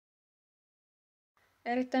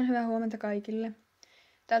Erittäin hyvää huomenta kaikille.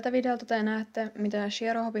 Tältä videolta te näette, mitä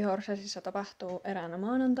Chiaro Hobbyhorsesissa tapahtuu eräänä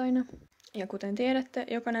maanantaina. Ja kuten tiedätte,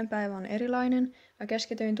 jokainen päivä on erilainen. Mä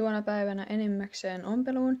keskityin tuona päivänä enimmäkseen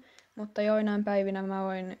ompeluun, mutta joinain päivinä mä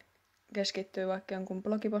voin keskittyä vaikka jonkun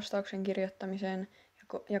blogipostauksen kirjoittamiseen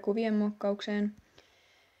ja kuvien muokkaukseen.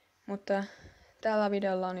 Mutta tällä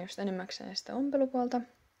videolla on just enimmäkseen sitä ompelupuolta.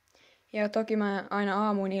 Ja toki mä aina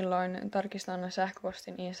aamuin illoin tarkistan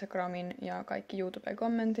sähköpostin, Instagramin ja kaikki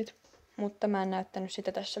YouTube-kommentit. Mutta mä en näyttänyt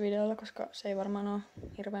sitä tässä videolla, koska se ei varmaan ole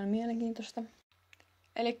hirveän mielenkiintoista.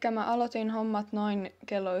 Elikkä mä aloitin hommat noin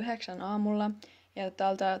kello 9 aamulla. Ja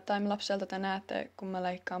tältä timelapselta te näette, kun mä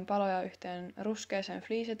leikkaan paloja yhteen ruskeeseen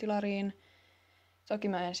fliisetilariin. Toki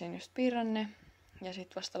mä ensin just piirrän ne ja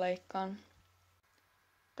sit vasta leikkaan.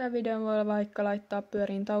 Tää video voi vaikka laittaa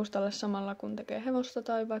pyöriin taustalle samalla kun tekee hevosta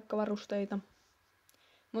tai vaikka varusteita.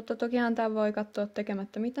 Mutta tokihan tää voi katsoa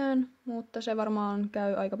tekemättä mitään, mutta se varmaan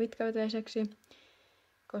käy aika pitkäveteiseksi,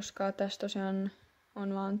 koska tässä tosiaan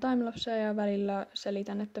on vaan timelapseja ja välillä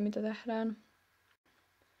selitän, että mitä tehdään.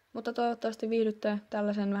 Mutta toivottavasti viihdytte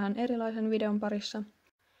tällaisen vähän erilaisen videon parissa.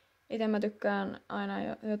 Itse mä tykkään aina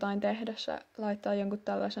jotain tehdessä laittaa jonkun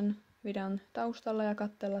tällaisen videon taustalla ja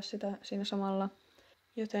katsella sitä siinä samalla.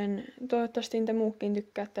 Joten toivottavasti te muukin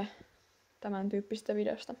tykkäätte tämän tyyppistä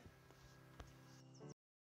videosta.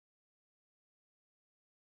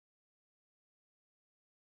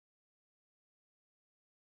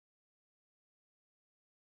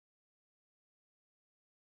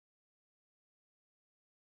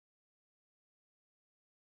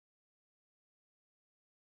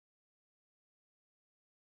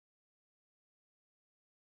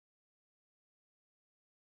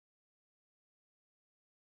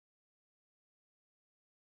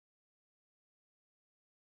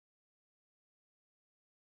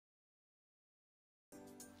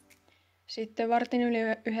 Sitten vartin yli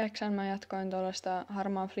 9 mä jatkoin tuollaista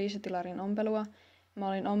harmaan fliisitilarin ompelua. Mä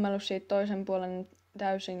olin ommellut siitä toisen puolen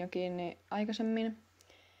täysin jo kiinni aikaisemmin.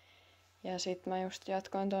 Ja sit mä just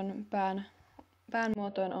jatkoin ton pään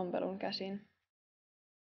muotojen ompelun käsin.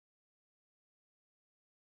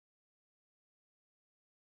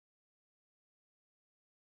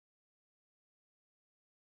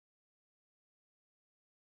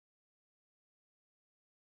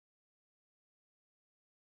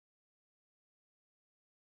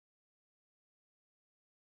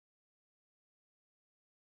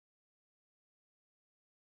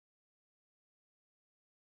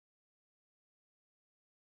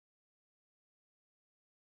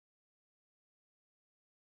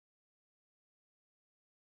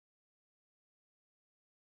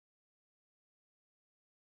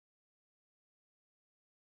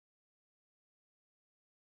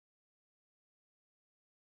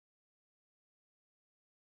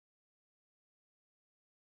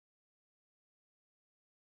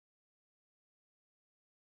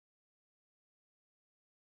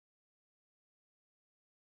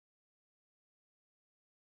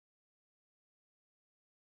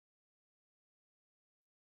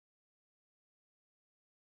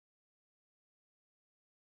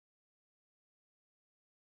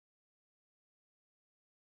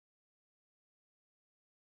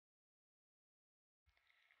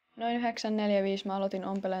 Noin 9.45 mä aloitin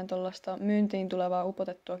ompeleen tuollaista myyntiin tulevaa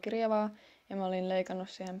upotettua kirjavaa ja mä olin leikannut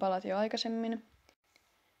siihen palat jo aikaisemmin.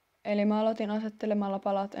 Eli mä aloitin asettelemalla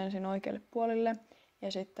palat ensin oikealle puolille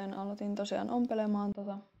ja sitten aloitin tosiaan ompelemaan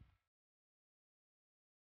tota.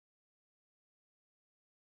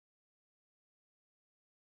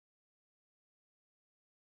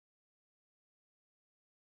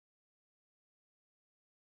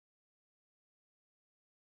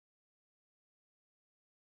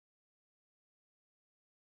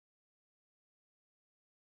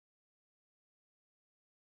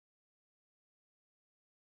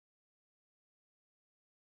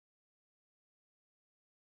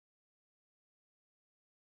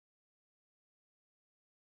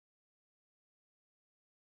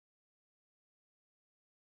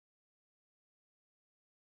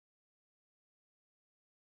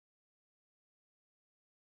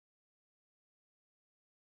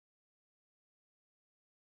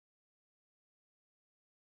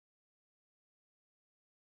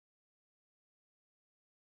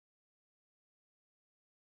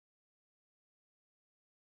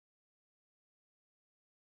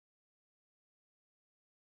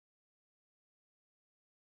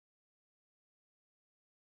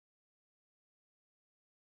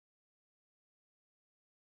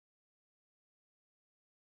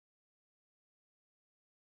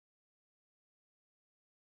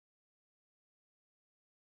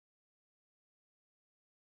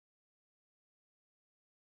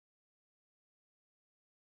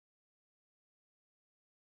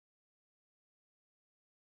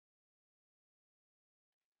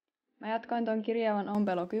 Mä jatkoin ton kirjavan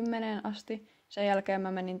ompelo 10 asti, sen jälkeen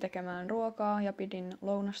mä menin tekemään ruokaa ja pidin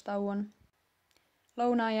lounastauon.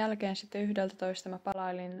 Lounaan jälkeen sitten 11 mä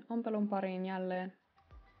palailin ompelun pariin jälleen.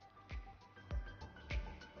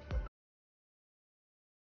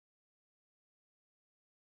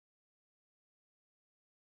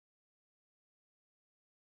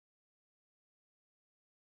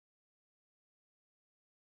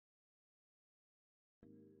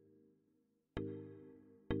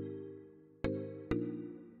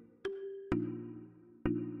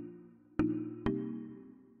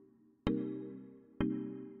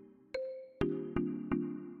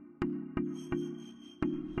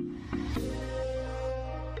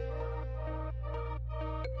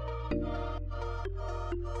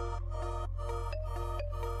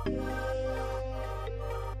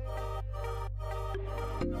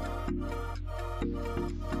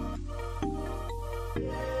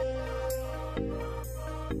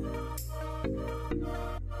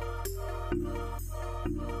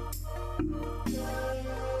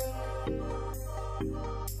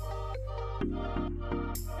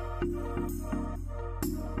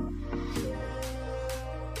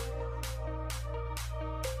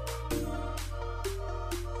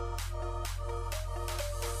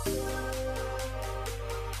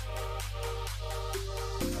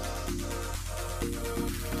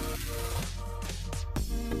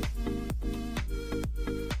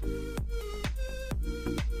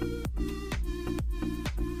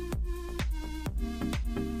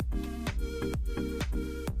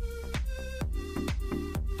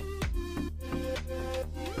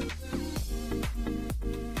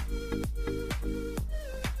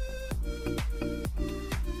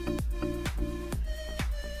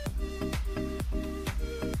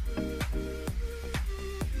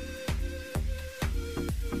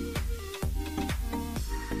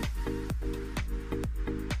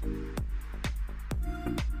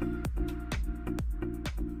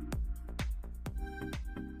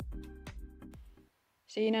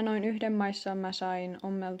 Siinä noin 1 maissa mä sain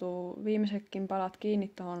ommeltua viimeisetkin palat kiinni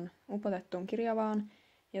tuohon upotettuun kirjavaan,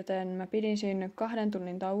 joten mä pidin siinä 2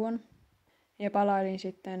 tunnin tauon ja palailin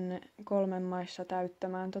sitten 3 maissa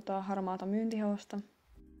täyttämään harmaata myyntihevosta.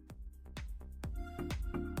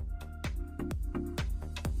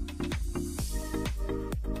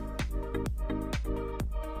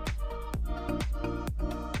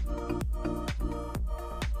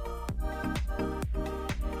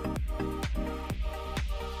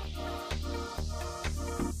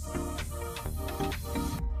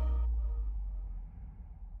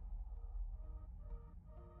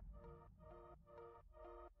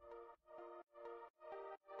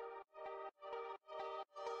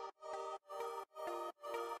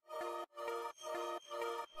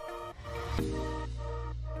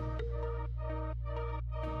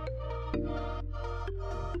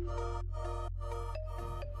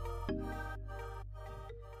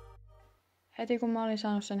 Heti kun mä olin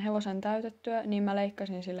saanut sen hevosen täytettyä, niin mä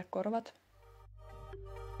leikkasin sille korvat.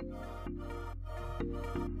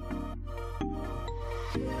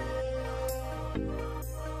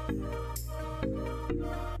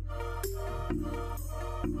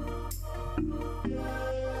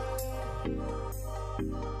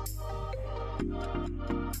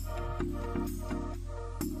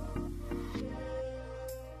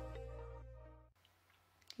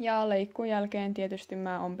 Ja leikkun jälkeen tietysti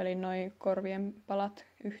mä ompelin noi korvien palat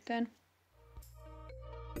yhteen.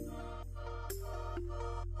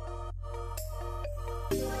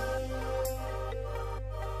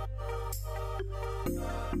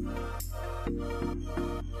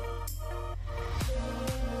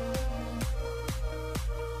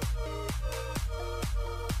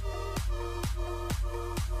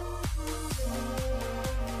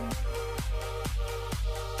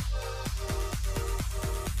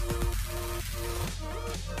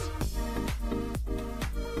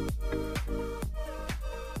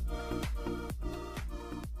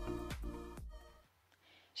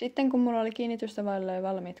 Sitten kun mulla oli kiinnitystä vaille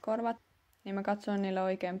valmiit korvat, niin mä katsoin niille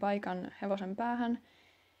oikean paikan hevosen päähän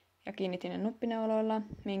ja kiinnitin ne nuppineuloilla,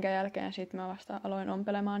 minkä jälkeen sit mä vasta aloin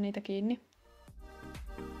ompelemaan niitä kiinni.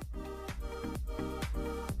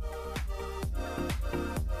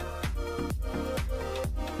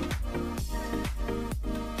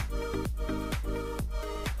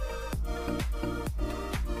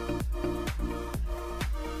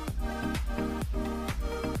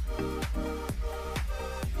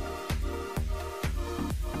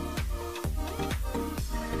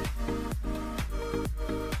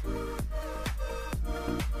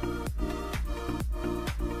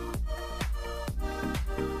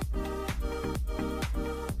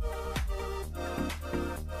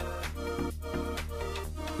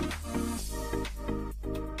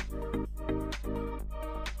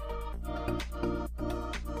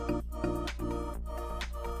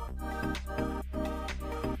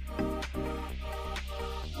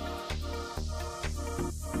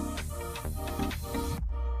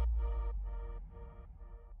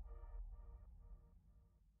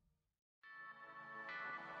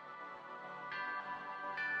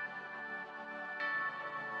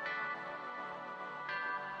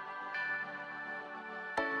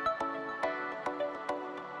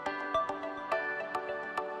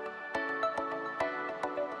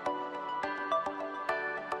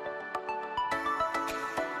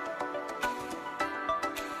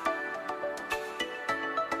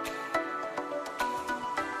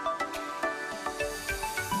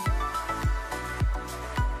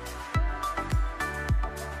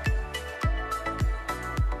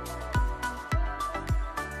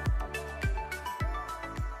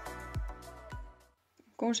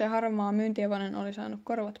 Kun se harmaa myyntihevonen oli saanut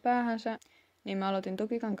korvat päähänsä, niin mä aloitin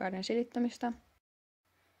tukikankaiden silittämistä.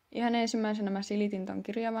 Ihan ensimmäisenä mä silitin ton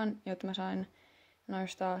kirjavan, jotta mä sain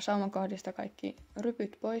noista saumakohdista kaikki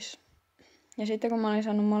rypyt pois. Ja sitten kun mä olin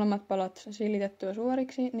saanut molemmat palat silitettyä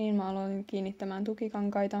suoriksi, niin mä aloin kiinnittämään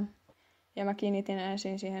tukikankaita. Ja mä kiinnitin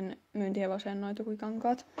ensin siihen myyntihevoseen noi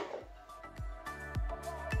tukikankaat.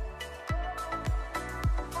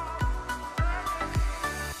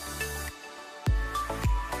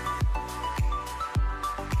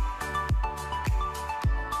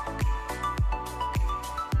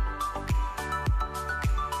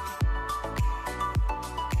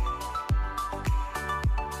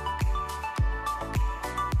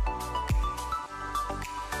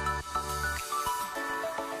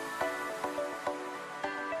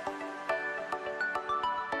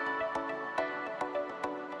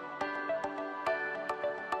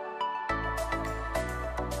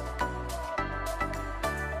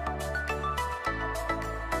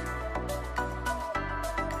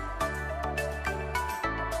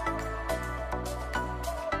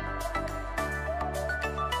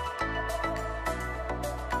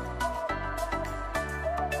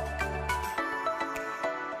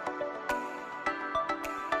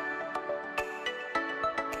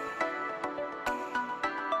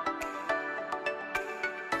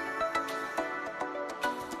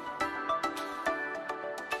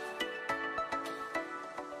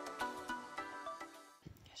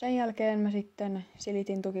 Sen jälkeen mä sitten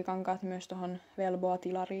silitin tukikankaat myös tuohon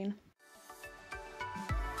velboa-tilariin.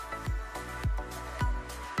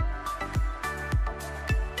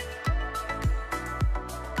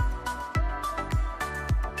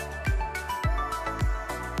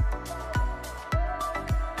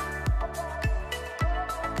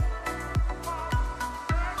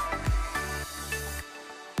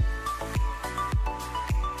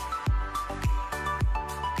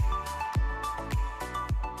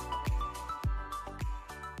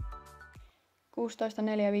 Kuusitoista 4:05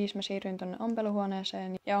 mä siirryin tonne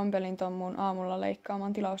ompeluhuoneeseen ja ompelin ton mun aamulla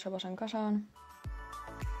leikkaaman tilaushevosen kasaan.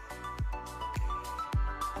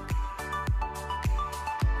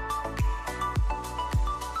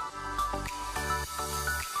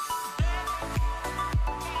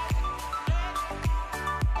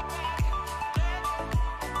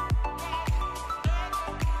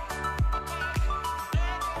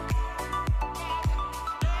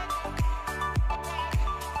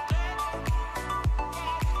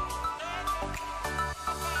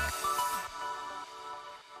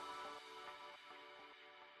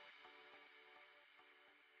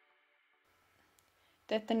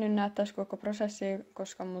 Te ette nyt näe tässä koko prosessia,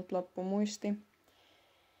 koska mut loppui muisti,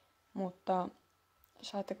 mutta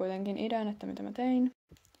saatte kuitenkin idean, että mitä mä tein.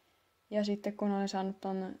 Ja sitten kun olin saanut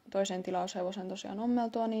ton toisen tilaushevosen tosiaan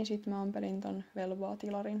ommeltua, niin sitten mä ompelin ton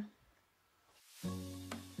velvoa-tilarin.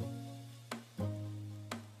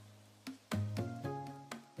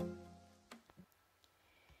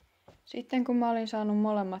 Sitten kun mä olin saanut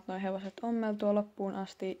molemmat noi hevoset ommeltua loppuun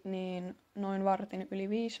asti, niin noin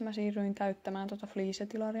 4:15 mä siirryin täyttämään tota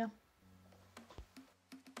fliisetilaria.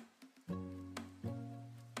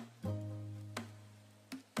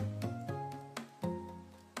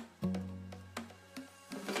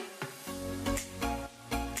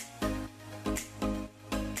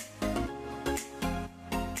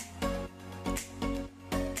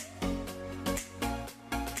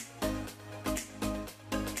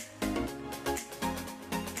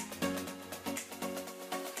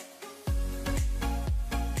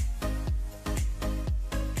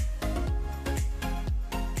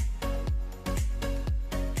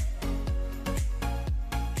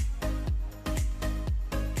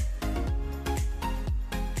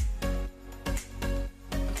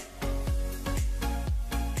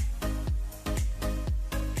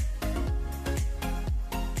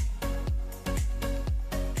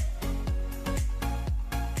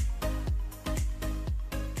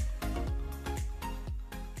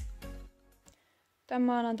 Tämän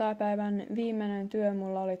maanantaipäivän viimeinen työ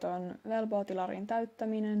mulla oli ton velboa-tilarin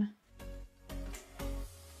täyttäminen.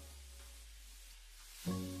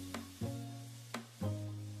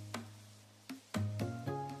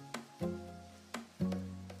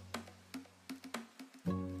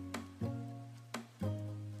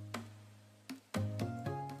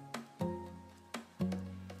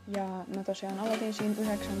 Ja mä tosiaan aloitin siinä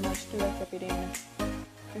 19 työt ja pidin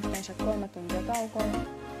yhteensä 3 tuntia taukoa.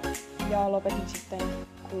 Ja lopetin sitten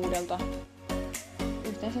 6.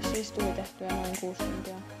 Yhteensä siis tuli tehtyä noin 6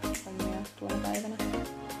 tuntia hommia tuona päivänä.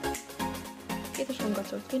 Kiitos kun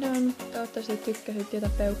katsoit videon. Toivottavasti tykkäsit, jätä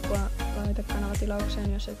peukkua, laita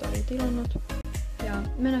kanavatilaukseen jos et ole tilannut. Ja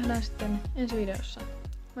me nähdään sitten ensi videossa.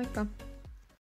 Moikka!